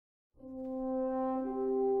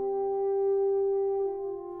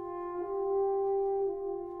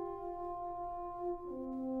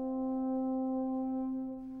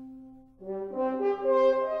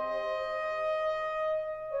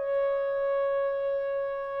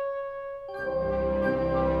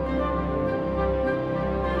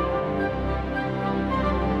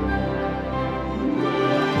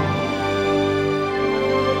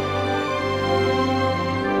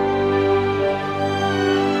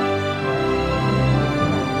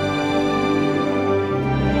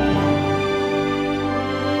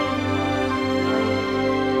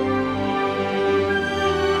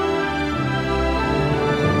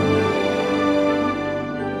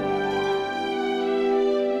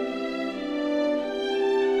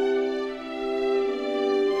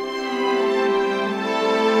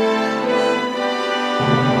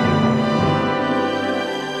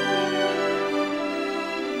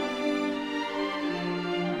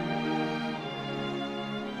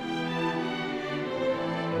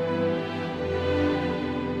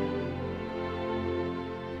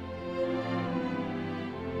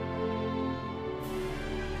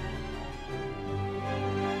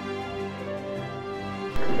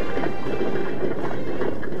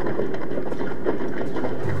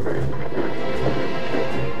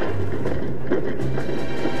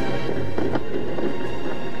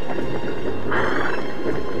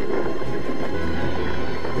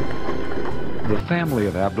The family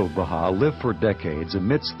of Abdu'l-Bahá lived for decades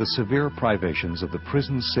amidst the severe privations of the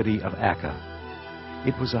prison city of Akka.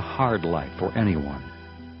 It was a hard life for anyone,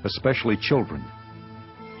 especially children.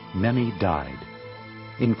 Many died,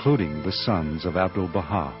 including the sons of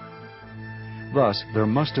Abdu'l-Bahá. Thus, there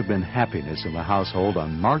must have been happiness in the household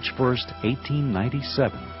on March 1st,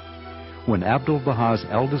 1897, when Abdu'l-Bahā's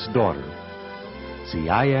eldest daughter,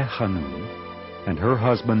 Ziaya Khanum, and her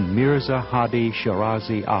husband Mirza Hadi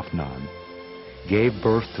Shirazi Afnan gave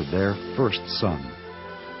birth to their first son.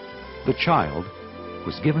 The child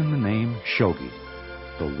was given the name Shoghi,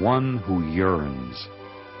 the one who yearns.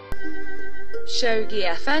 Shoghi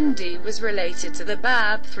Effendi was related to the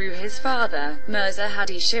Bab through his father, Mirza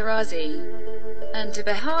Hadi Shirazi, and to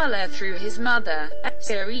Bahá'u'lláh through his mother,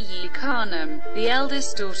 Ziaya Khanum, the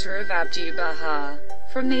eldest daughter of Abdu'l-Bahá.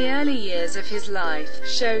 From the early years of his life,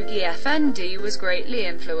 Shoghi Effendi was greatly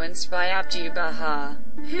influenced by Abdu'l-Bahá,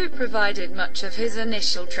 who provided much of his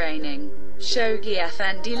initial training. Shoghi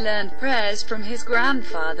Effendi learned prayers from his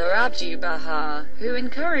grandfather Abdu'l-Bahá, who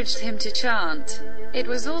encouraged him to chant. It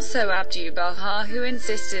was also Abdu'l-Bahá who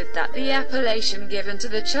insisted that the appellation given to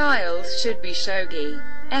the child should be Shoghi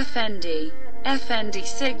Effendi. Effendi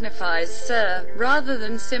signifies sir, rather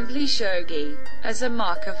than simply Shoghi, as a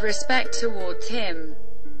mark of respect towards him.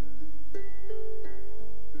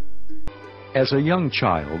 As a young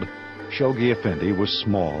child, Shoghi Effendi was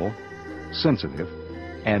small, sensitive,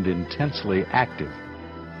 and intensely active.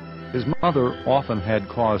 His mother often had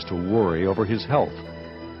cause to worry over his health,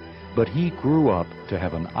 but he grew up to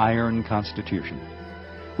have an iron constitution,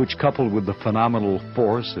 which, coupled with the phenomenal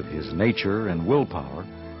force of his nature and willpower,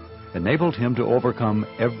 enabled him to overcome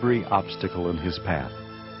every obstacle in his path.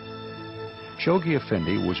 Shoghi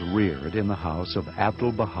Effendi was reared in the house of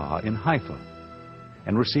Abdu'l-Bahá in Haifa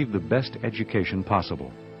and received the best education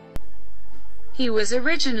possible. He was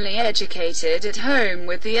originally educated at home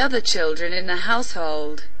with the other children in the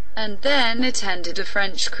household, and then attended a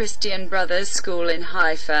French Christian Brothers school in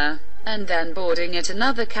Haifa, and then boarding at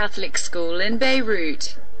another Catholic school in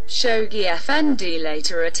Beirut. Shoghi Effendi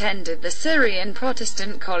later attended the Syrian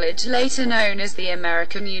Protestant College, later known as the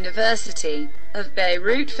American University of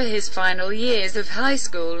Beirut, for his final years of high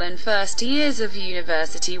school and first years of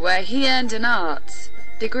university, where he earned an arts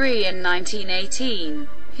degree in 1918.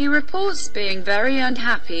 He reports being very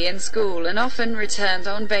unhappy in school and often returned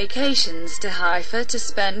on vacations to Haifa to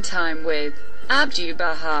spend time with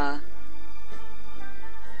Abdu'l-Bahá.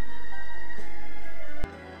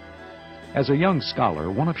 As a young scholar,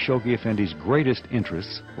 one of Shoghi Effendi's greatest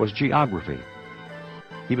interests was geography.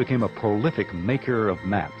 He became a prolific maker of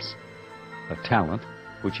maps, a talent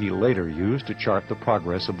which he later used to chart the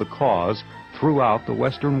progress of the cause throughout the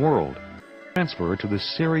Western world. Transferred to the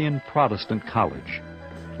Syrian Protestant College,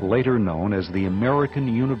 later known as the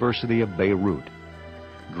American University of Beirut,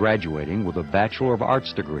 graduating with a Bachelor of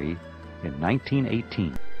Arts degree in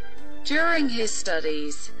 1918. During his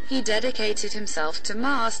studies, he dedicated himself to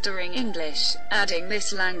mastering English, adding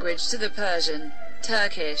this language to the Persian,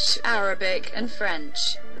 Turkish, Arabic, and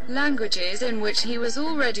French languages in which he was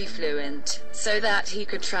already fluent, so that he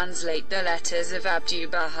could translate the letters of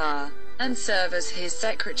Abdu'l-Bahá and serve as his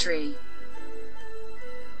secretary.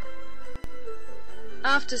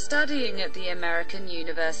 After studying at the American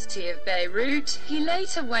University of Beirut, he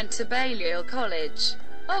later went to Balliol College,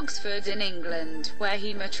 Oxford in England, where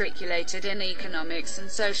he matriculated in economics and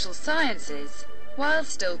social sciences, while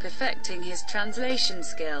still perfecting his translation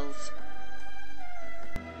skills.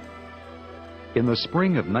 In the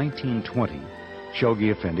spring of 1920, Shoghi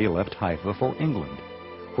Effendi left Haifa for England,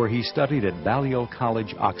 where he studied at Balliol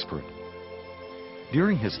College, Oxford.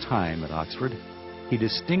 During his time at Oxford, he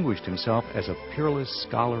distinguished himself as a peerless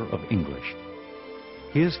scholar of English.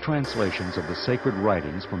 His translations of the sacred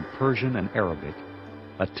writings from Persian and Arabic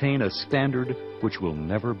attain a standard which will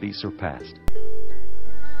never be surpassed.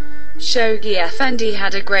 Shoghi Effendi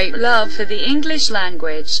had a great love for the English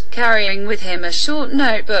language, carrying with him a short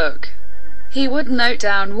notebook. He would note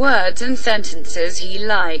down words and sentences he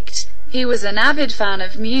liked. He was an avid fan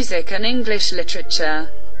of music and English literature,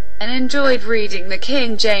 and enjoyed reading the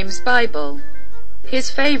King James Bible.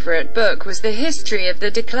 His favorite book was the history of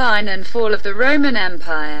the decline and fall of the Roman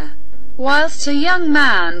Empire. Whilst a young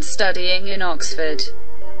man studying in Oxford,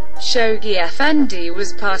 Shoghi Effendi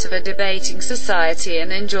was part of a debating society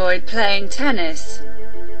and enjoyed playing tennis.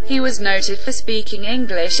 He was noted for speaking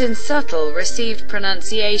English in subtle, received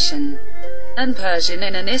pronunciation. and Persian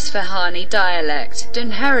in an Isfahani dialect,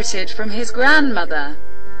 inherited from his grandmother.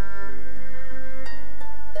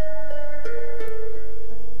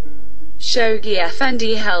 Shoghi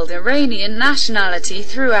Effendi held Iranian nationality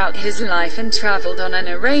throughout his life and traveled on an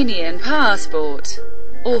Iranian passport,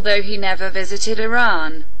 although he never visited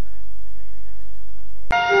Iran.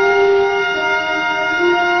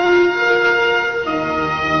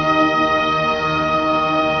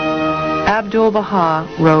 Abdu'l-Bahá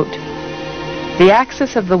wrote, "The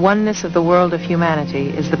axis of the oneness of the world of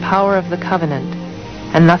humanity is the power of the covenant,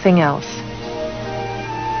 and nothing else."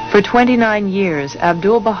 For 29 years,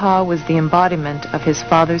 Abdu'l-Bahá was the embodiment of his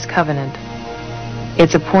father's covenant,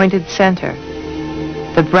 its appointed center,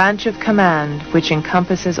 the branch of command which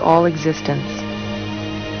encompasses all existence.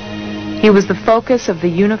 He was the focus of the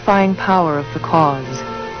unifying power of the cause.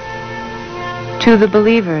 To the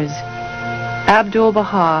believers,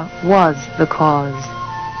 Abdu'l-Bahá was the cause.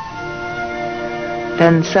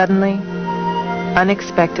 Then suddenly,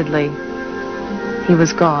 unexpectedly, he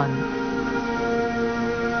was gone.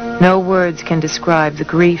 No words can describe the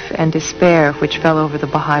grief and despair which fell over the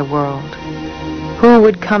Baha'i world. Who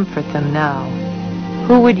would comfort them now?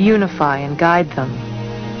 Who would unify and guide them?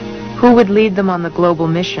 Who would lead them on the global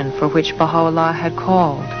mission for which Baha'u'llah had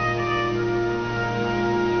called?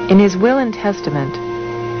 In his will and testament,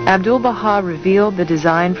 Abdu'l-Bahá revealed the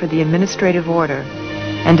design for the administrative order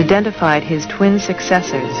and identified his twin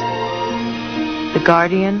successors, the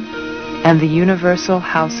Guardian and the Universal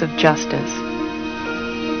House of Justice.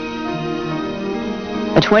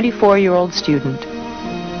 A 24-year-old student,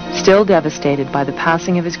 still devastated by the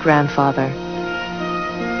passing of his grandfather,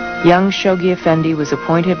 young Shoghi Effendi was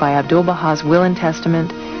appointed by Abdu'l-Bahā's will and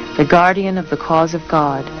testament the guardian of the cause of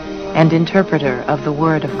God and interpreter of the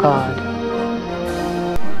Word of God.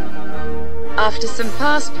 After some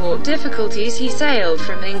passport difficulties, he sailed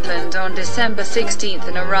from England on December 16th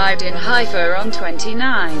and arrived in Haifa on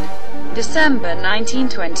 29 December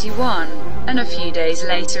 1921, and a few days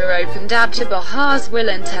later opened Abdu'l-Bahā's will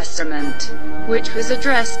and testament, which was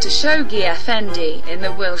addressed to Shoghi Effendi. In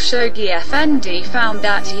the will, Shoghi Effendi found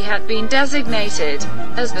that he had been designated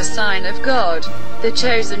as the sign of God, the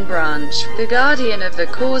chosen branch, the guardian of the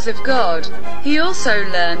cause of God. He also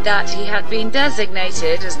learned that he had been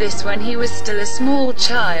designated as this when he was still a small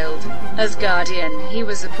child. As guardian, he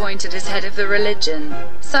was appointed as head of the religion,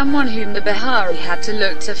 someone whom the Baha'i had to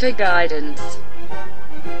look to for guidance.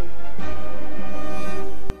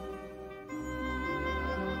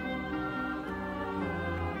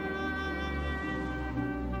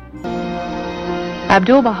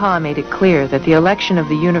 Abdu'l-Bahá made it clear that the election of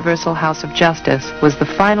the Universal House of Justice was the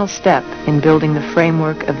final step in building the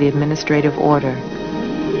framework of the administrative order.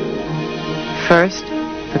 First,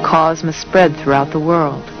 the cause must spread throughout the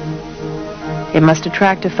world. It must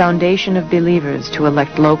attract a foundation of believers to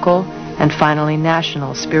elect local and finally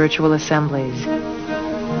national spiritual assemblies.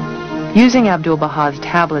 Using Abdu'l-Bahā's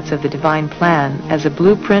tablets of the divine plan as a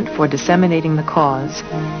blueprint for disseminating the cause,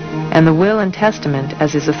 and the will and testament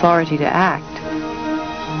as his authority to act,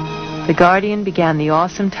 the Guardian began the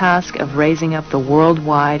awesome task of raising up the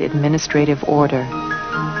worldwide administrative order.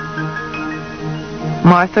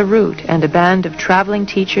 Martha Root and a band of traveling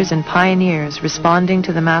teachers and pioneers responding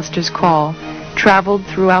to the Master's call traveled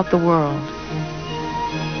throughout the world.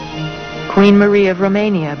 Queen Marie of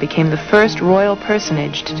Romania became the first royal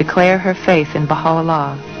personage to declare her faith in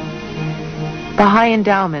Baha'u'llah. Baha'i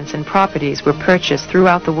endowments and properties were purchased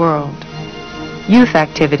throughout the world. Youth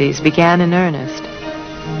activities began in earnest,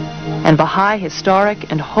 and Baha'i historic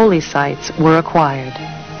and holy sites were acquired.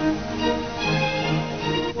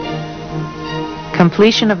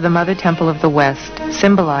 Completion of the Mother Temple of the West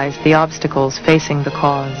symbolized the obstacles facing the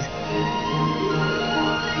cause.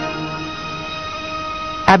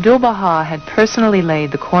 Abdu'l-Bahá had personally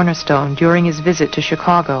laid the cornerstone during his visit to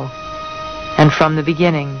Chicago, and from the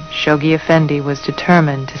beginning, Shoghi Effendi was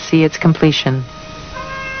determined to see its completion.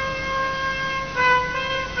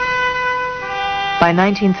 By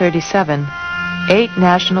 1937, 8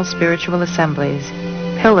 national spiritual assemblies,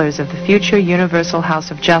 pillars of the future Universal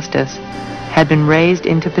House of Justice, had been raised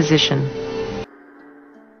into position.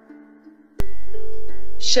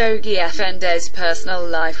 Shoghi Effendi's personal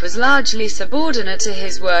life was largely subordinate to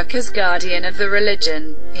his work as guardian of the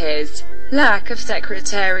religion. His lack of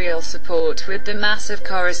secretarial support with the massive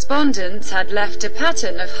correspondence had left a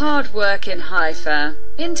pattern of hard work in Haifa,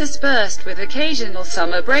 interspersed with occasional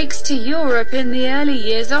summer breaks to Europe in the early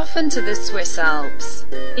years, often to the Swiss Alps.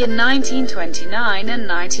 In 1929 and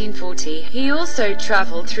 1940, he also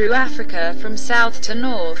traveled through Africa from south to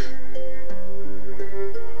north.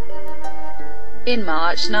 In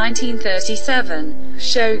March 1937,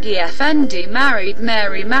 Shoghi Effendi married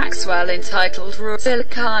Mary Maxwell, entitled Royal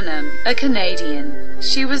Khanum, a Canadian.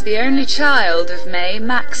 She was the only child of May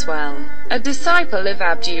Maxwell, a disciple of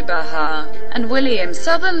Abdu'l-Bahá, and William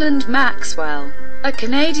Sutherland Maxwell, a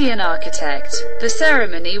Canadian architect. The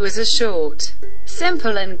ceremony was a short,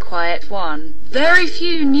 simple and quiet one. Very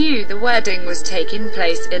few knew the wedding was taking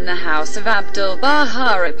place in the house of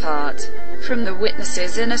Abdu'l-Bahá, apart from the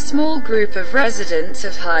witnesses in a small group of residents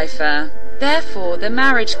of Haifa. Therefore the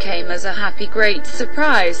marriage came as a happy great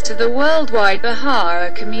surprise to the worldwide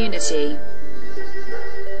Bahá'í community.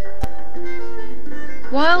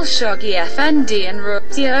 While Shoghi Effendi and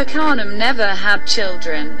Royal Khanum never had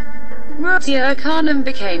children, Royal Khanum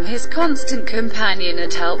became his constant companion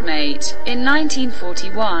and helpmate. In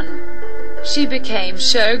 1941, she became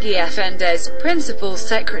Shoghi Effendi's principal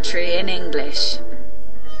secretary in English.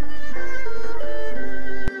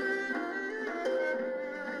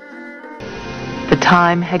 The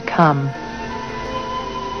time had come.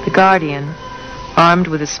 The Guardian, armed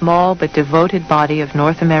with a small but devoted body of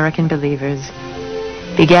North American believers,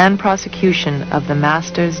 began prosecution of the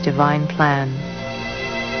Master's divine plan.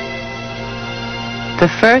 The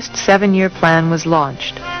first 7-year plan was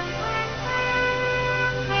launched.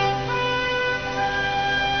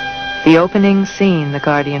 The opening scene, the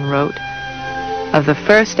Guardian wrote, of the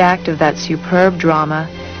first act of that superb drama,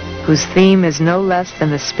 whose theme is no less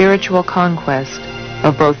than the spiritual conquest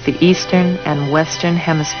of both the Eastern and Western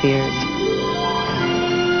hemispheres.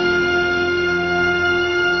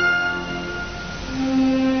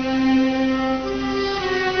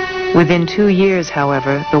 Within 2 years,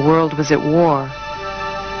 however, the world was at war.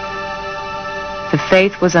 The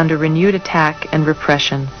faith was under renewed attack and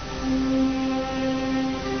repression.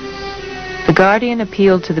 The Guardian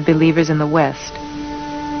appealed to the believers in the West.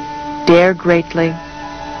 Dare greatly,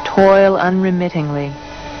 toil unremittingly,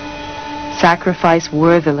 sacrifice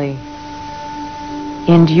worthily,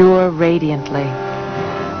 endure radiantly,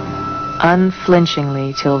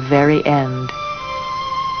 unflinchingly till very end.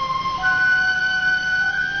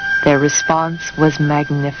 Their response was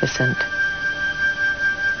magnificent.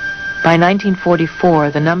 By 1944,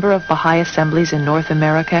 the number of Baha'i assemblies in North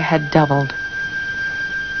America had doubled.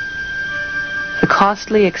 The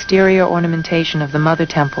costly exterior ornamentation of the Mother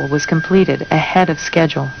Temple was completed ahead of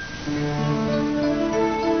schedule,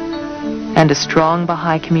 and a strong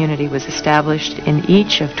Baha'i community was established in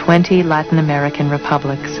each of 20 Latin American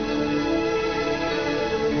republics.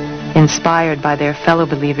 Inspired by their fellow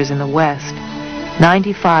believers in the West,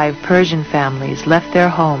 95 Persian families left their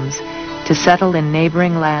homes to settle in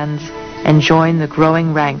neighboring lands and join the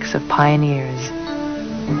growing ranks of pioneers.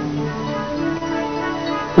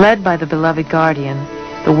 Led by the beloved Guardian,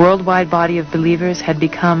 the worldwide body of believers had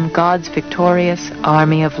become God's victorious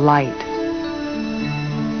army of light.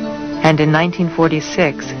 And in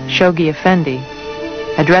 1946, Shoghi Effendi,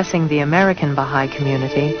 addressing the American Baha'i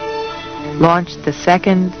community, launched the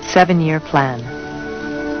second 7-year plan,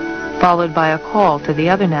 followed by a call to the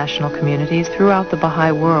other national communities throughout the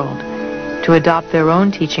Baha'i world to adopt their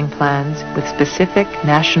own teaching plans with specific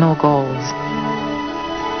national goals.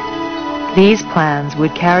 These plans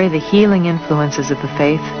would carry the healing influences of the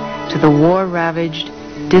faith to the war-ravaged,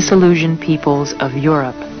 disillusioned peoples of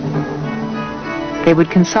Europe. They would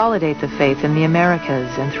consolidate the faith in the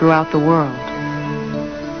Americas and throughout the world,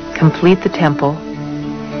 complete the temple,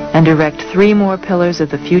 and erect 3 more pillars of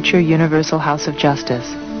the future Universal House of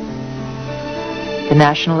Justice: the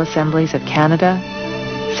National Assemblies of Canada,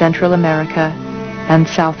 Central America, and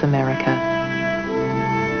South America.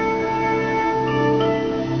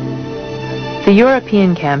 The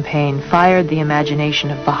European campaign fired the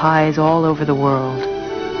imagination of Baha'is all over the world.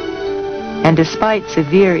 And despite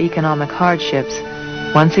severe economic hardships,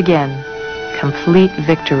 once again, complete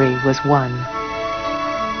victory was won.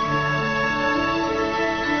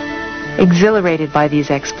 Exhilarated by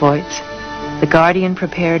these exploits, the Guardian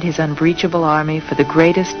prepared his unbreachable army for the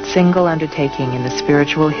greatest single undertaking in the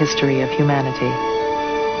spiritual history of humanity.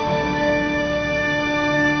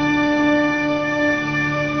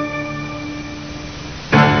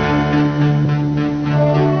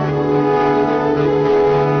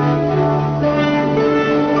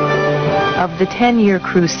 Of the 10-year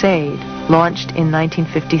crusade, launched in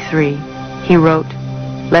 1953, he wrote,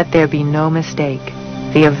 "Let there be no mistake.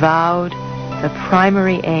 The avowed, the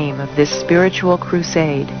primary aim of this spiritual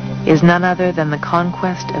crusade is none other than the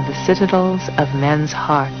conquest of the citadels of men's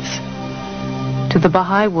hearts." To the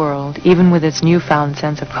Baha'i world, even with its newfound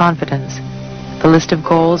sense of confidence, the list of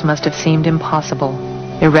goals must have seemed impossible.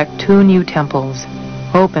 Erect 2 new temples,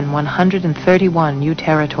 open 131 new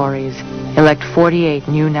territories, elect 48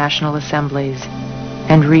 new national assemblies,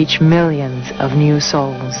 and reach millions of new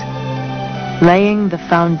souls, laying the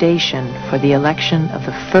foundation for the election of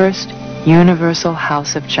the first universal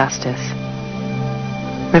House of Justice.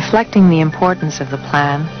 Reflecting the importance of the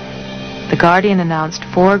plan, the Guardian announced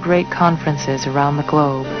 4 great conferences around the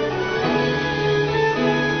globe.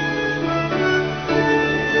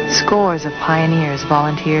 Scores of pioneers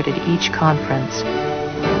volunteered at each conference.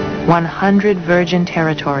 100 virgin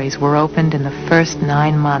territories were opened in the first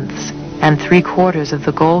 9 months, and 3/4 of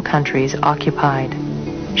the goal countries occupied.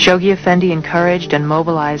 Shoghi Effendi encouraged and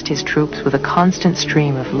mobilized his troops with a constant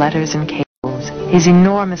stream of letters and cables. His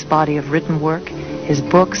enormous body of written work, his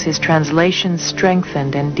books, his translations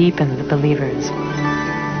strengthened and deepened the believers.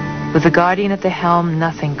 With the Guardian at the helm,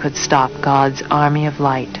 nothing could stop God's army of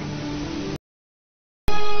light.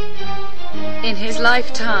 In his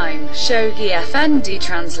lifetime, Shoghi Effendi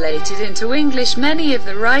translated into English many of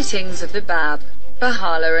the writings of the Bab,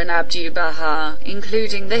 Baha'u'llah and Abdu'l-Bahá,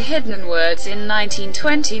 including the Hidden Words in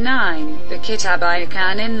 1929, the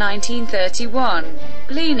Kitab-i-Ikan in 1931,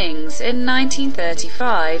 Gleanings in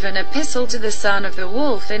 1935 and Epistle to the Son of the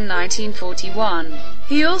Wolf in 1941.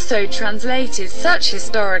 He also translated such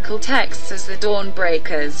historical texts as the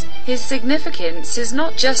Dawnbreakers. His significance is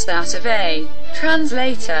not just that of a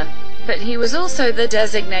translator, but he was also the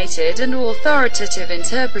designated and authoritative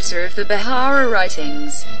interpreter of the Bahá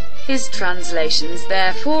writings. His translations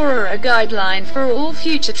therefore are a guideline for all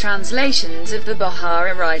future translations of the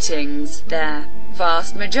Bahá writings. The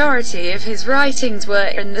vast majority of his writings were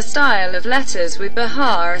in the style of letters with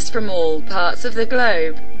Baha'is from all parts of the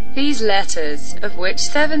globe. These letters, of which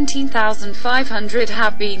 17,500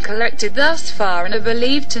 have been collected thus far and are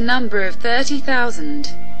believed to number of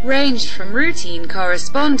 30,000, ranged from routine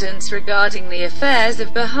correspondence regarding the affairs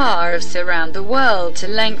of Baha'is around the world to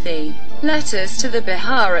lengthy letters to the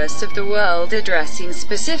Baha'is of the world addressing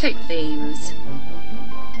specific themes.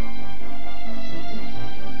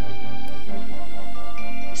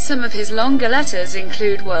 Some of his longer letters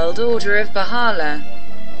include World Order of Baha'u'llah,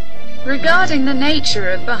 regarding the nature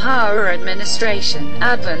of Bahá administration,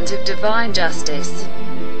 Advent of Divine Justice,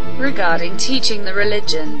 regarding teaching the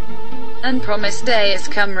religion, and Promised Day has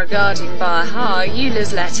come regarding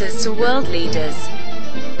Baha'u'llah's letters to world leaders.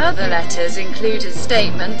 Other letters included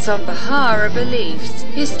statements on Bahá beliefs,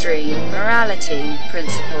 history, morality,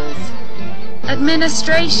 principles,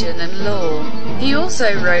 administration and law. He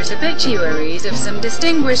also wrote obituaries of some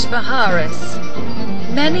distinguished Baha'is.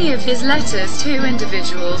 Many of his letters to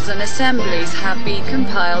individuals and assemblies have been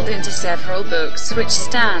compiled into several books which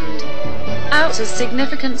stand out as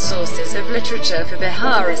significant sources of literature for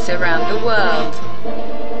Baha'is around the world.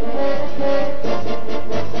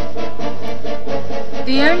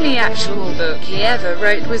 The only actual book he ever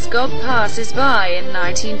wrote was God Passes By in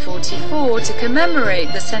 1944 to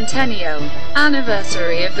commemorate the centennial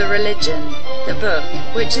anniversary of the religion. The book,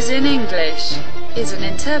 which is in English, is an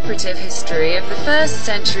interpretive history of the 1st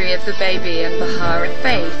century of the Baby and Bahá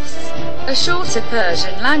faiths. A shorter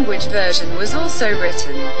Persian language version was also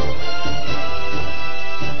written.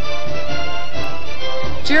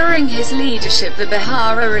 During his leadership, the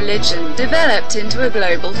Bahá religion developed into a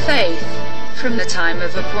global faith. From the time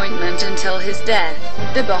of appointment until his death,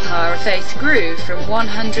 the Bahá faith grew from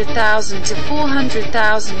 100,000 to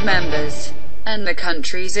 400,000 members, and the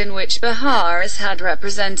countries in which Baha'is had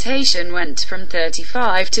representation went from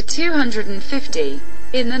 35 to 250.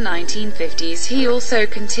 In the 1950s he also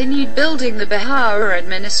continued building the Bahá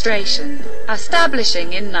administration,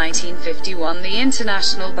 establishing in 1951 the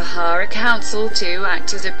International Bahá Council to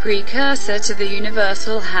act as a precursor to the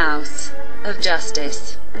Universal House of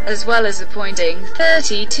Justice, as well as appointing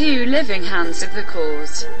 32 living hands of the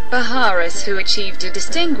cause, Baha'is who achieved a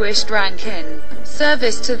distinguished rank in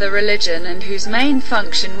service to the religion and whose main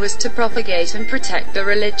function was to propagate and protect the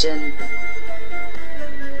religion.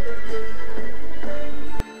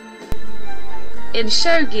 In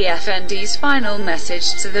Shoghi Effendi's final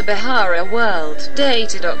message to the Bahá world,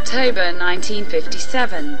 dated October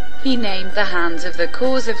 1957, he named the Hands of the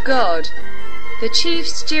Cause of God the chief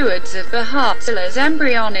stewards of Baha'u'llah's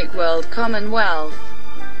embryonic world commonwealth.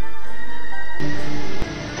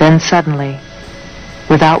 Then suddenly,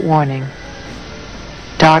 without warning,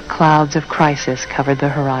 dark clouds of crisis covered the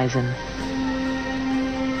horizon.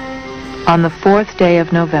 On the 4th day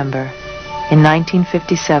of November, in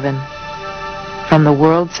 1957, from the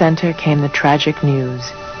World Center came the tragic news.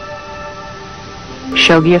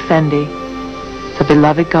 Shoghi Effendi, the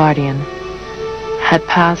beloved Guardian, had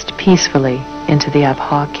passed peacefully into the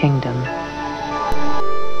Abha kingdom.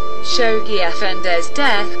 Shoghi Effendi's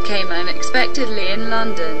death came unexpectedly in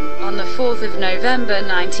London, on the 4th of November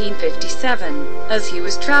 1957, as he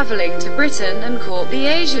was travelling to Britain and caught the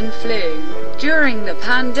Asian flu, during the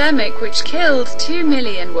pandemic which killed 2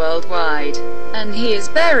 million worldwide, and he is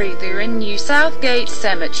buried there in New Southgate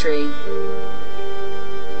Cemetery.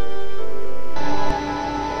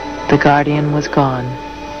 The Guardian was gone.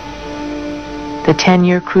 The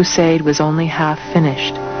 10-year crusade was only half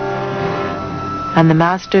finished, and the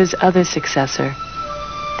Master's other successor,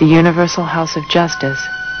 the Universal House of Justice,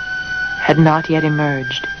 had not yet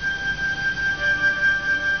emerged.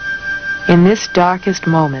 In this darkest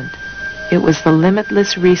moment, it was the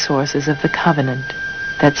limitless resources of the Covenant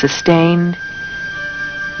that sustained,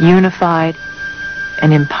 unified,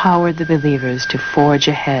 and empowered the believers to forge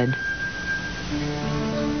ahead.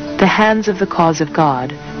 The hands of the cause of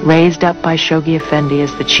God, raised up by Shoghi Effendi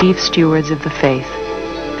as the chief stewards of the faith,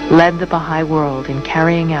 led the Baha'i world in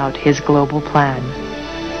carrying out his global plan.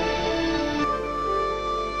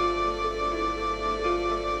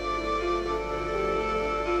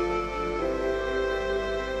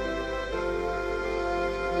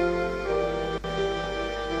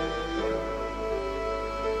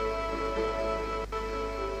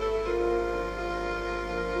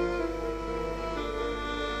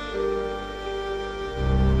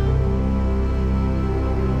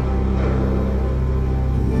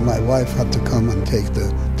 My wife had to come and take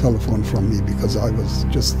the telephone from me because I was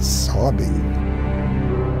just sobbing.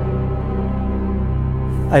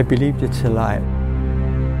 I believe it's a lie.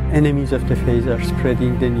 Enemies of the faith are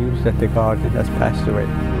spreading the news that the Guardian has passed away.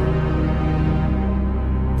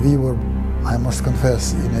 We were, I must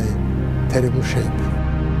confess, in a terrible shape.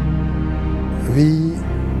 We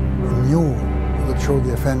knew that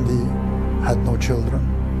Shoghi Effendi had no children.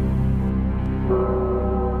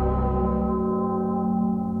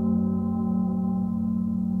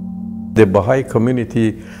 The Baha'i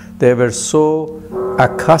community, they were so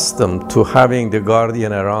accustomed to having the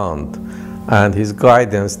Guardian around and his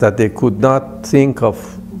guidance that they could not think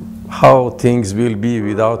of how things will be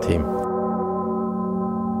without him.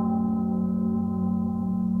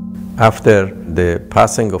 After the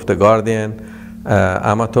passing of the Guardian,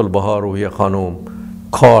 Abdu'l-Bahá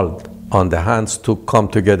Khanum called on the hands to come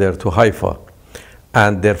together to Haifa.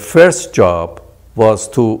 And their first job was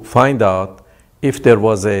to find out if there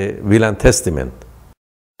was a will and testament.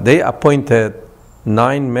 They appointed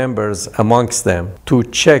 9 members amongst them to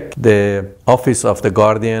check the office of the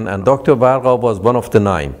Guardian, and Dr. Barqa was one of the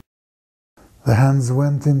 9. The hands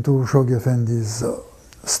went into Shoghi Effendi's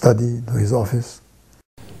study, to his office.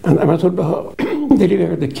 And Abdu'l-Bahá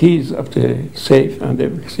delivered the keys of the safe and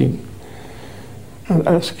everything, and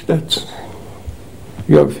asked that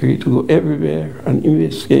you are free to go everywhere and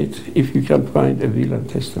investigate if you can find a will and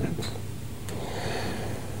testament.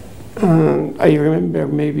 And I remember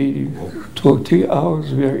maybe 2 or 3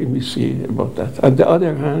 hours we were investigating about that. And the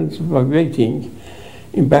other hands were waiting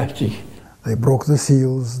in Bahti. They broke the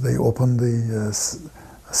seals, they opened the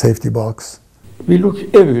safety box. We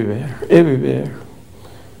looked everywhere, everywhere.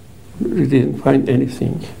 We didn't find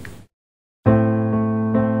anything.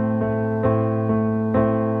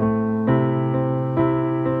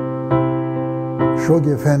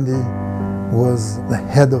 Shoghi Effendi was the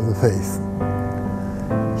head of the faith.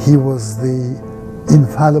 He was the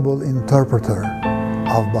infallible interpreter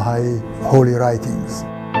of Baha'i holy writings.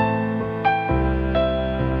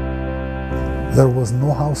 There was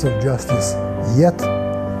no house of justice yet,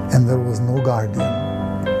 and there was no guardian.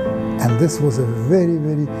 And this was a very,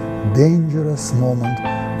 very dangerous moment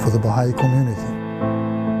for the Baha'i community.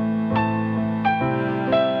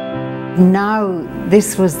 Now,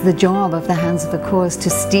 this was the job of the hands of the cause to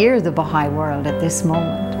steer the Baha'i world at this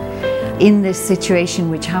moment, in this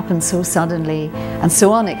situation which happened so suddenly and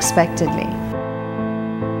so unexpectedly.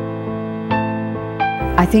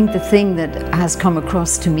 I think the thing that has come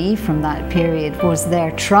across to me from that period was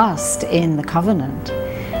their trust in the Covenant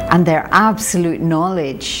and their absolute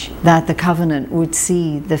knowledge that the Covenant would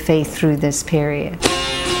see the faith through this period.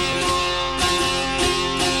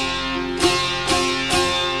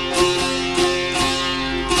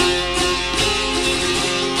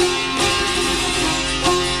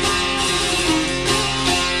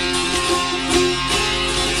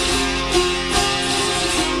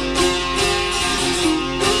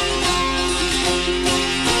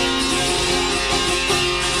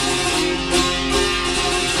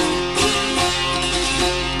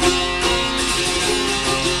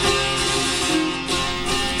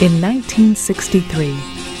 In 1963,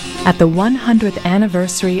 at the 100th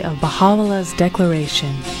anniversary of Baha'u'llah's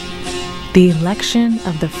declaration, the election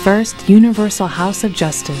of the first Universal House of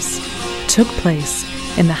Justice took place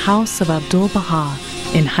in the house of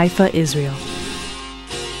Abdu'l-Bahá in Haifa, Israel.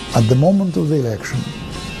 At the moment of the election,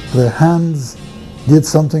 the hands did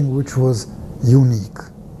something which was unique.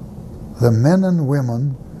 The men and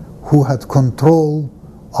women who had control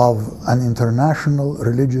of an international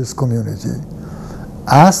religious community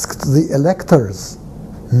asked the electors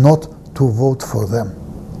not to vote for them,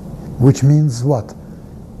 which means what?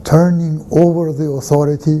 Turning over the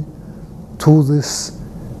authority to this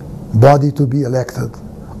body to be elected,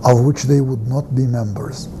 of which they would not be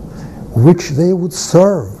members, which they would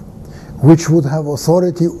serve, which would have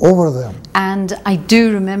authority over them. And I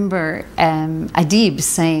do remember Adib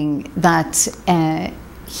saying that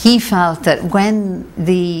he felt that when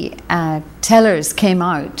the tellers came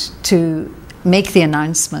out to make the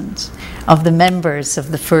announcement of the members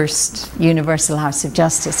of the first Universal House of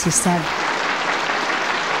Justice, he said,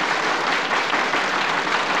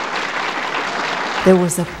 there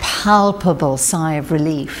was a palpable sigh of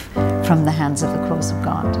relief from the hands of the Cross of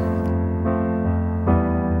God.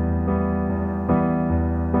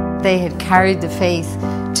 They had carried the faith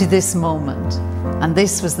to this moment, and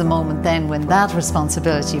this was the moment then when that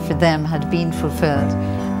responsibility for them had been fulfilled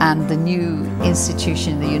and the new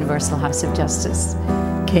institution, the Universal House of Justice,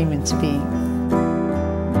 came into being.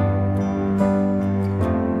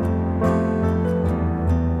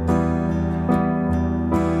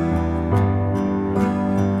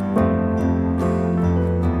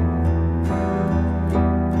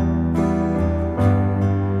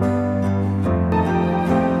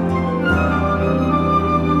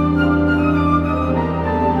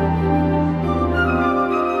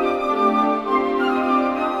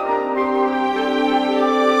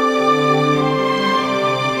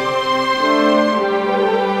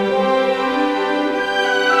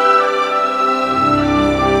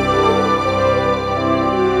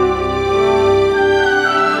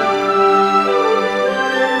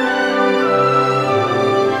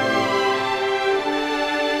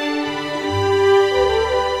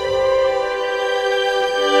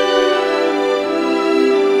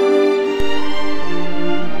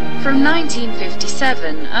 From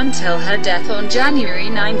 1957 until her death on January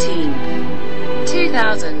 19,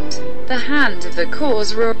 2000, the hand of the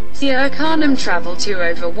cause Rosia Khanum traveled to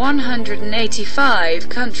over 185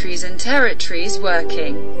 countries and territories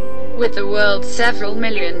working with the world's several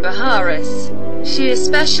million Bahá'ís. She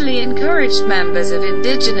especially encouraged members of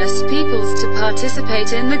indigenous peoples to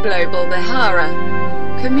participate in the global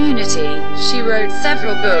Bahá community. She wrote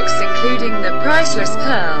several books including The Priceless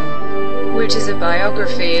Pearl, which is a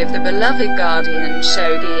biography of the beloved Gardian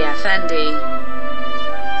Shoghí Effendí.